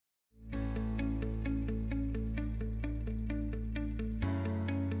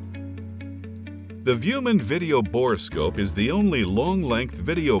The Vuman Video Borescope is the only long-length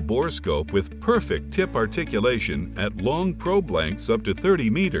video borescope with perfect tip articulation at long probe lengths up to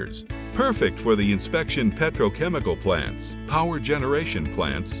 30 meters. Perfect for the inspection petrochemical plants, power generation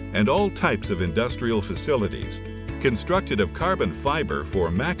plants, and all types of industrial facilities. Constructed of carbon fiber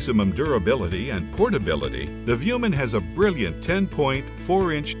for maximum durability and portability, the Vuman has a brilliant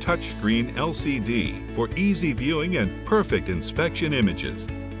 10.4-inch touchscreen LCD for easy viewing and perfect inspection images.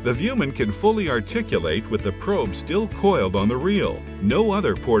 The Vuman can fully articulate with the probe still coiled on the reel. No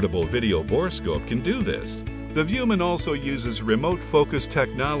other portable video borescope can do this. The Vuman also uses remote focus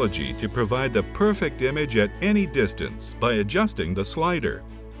technology to provide the perfect image at any distance by adjusting the slider.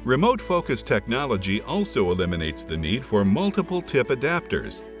 Remote focus technology also eliminates the need for multiple tip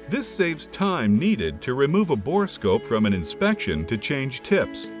adapters. This saves time needed to remove a borescope from an inspection to change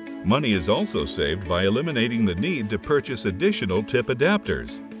tips. Money is also saved by eliminating the need to purchase additional tip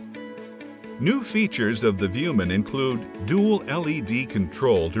adapters. New features of the Vuman include dual LED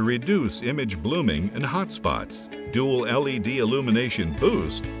control to reduce image blooming and hotspots, dual LED illumination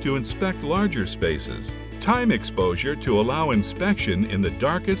boost to inspect larger spaces, time exposure to allow inspection in the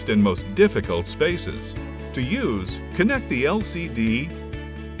darkest and most difficult spaces. To use, connect the LCD,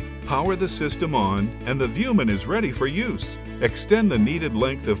 power the system on, and the Vuman is ready for use. Extend the needed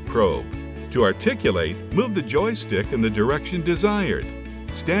length of probe. To articulate, move the joystick in the direction desired.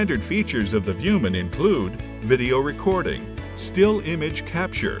 Standard features of the Vuman include video recording, still image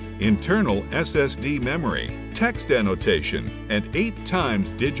capture, internal SSD memory, text annotation, and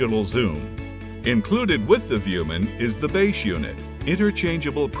 8x digital zoom. Included with the Vuman is the base unit,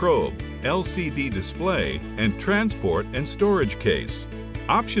 interchangeable probe, LCD display, and transport and storage case.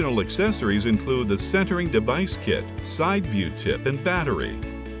 Optional accessories include the centering device kit, side view tip, and battery.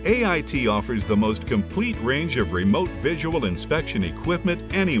 AIT offers the most complete range of remote visual inspection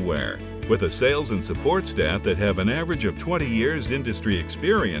equipment anywhere. With a sales and support staff that have an average of 20 years industry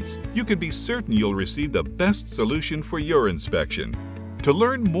experience, you can be certain you'll receive the best solution for your inspection. To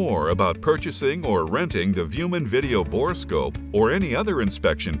learn more about purchasing or renting the Vuman Video Borescope or any other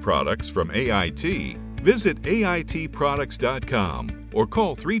inspection products from AIT, visit AITproducts.com or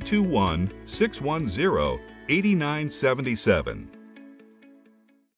call 321-610-8977.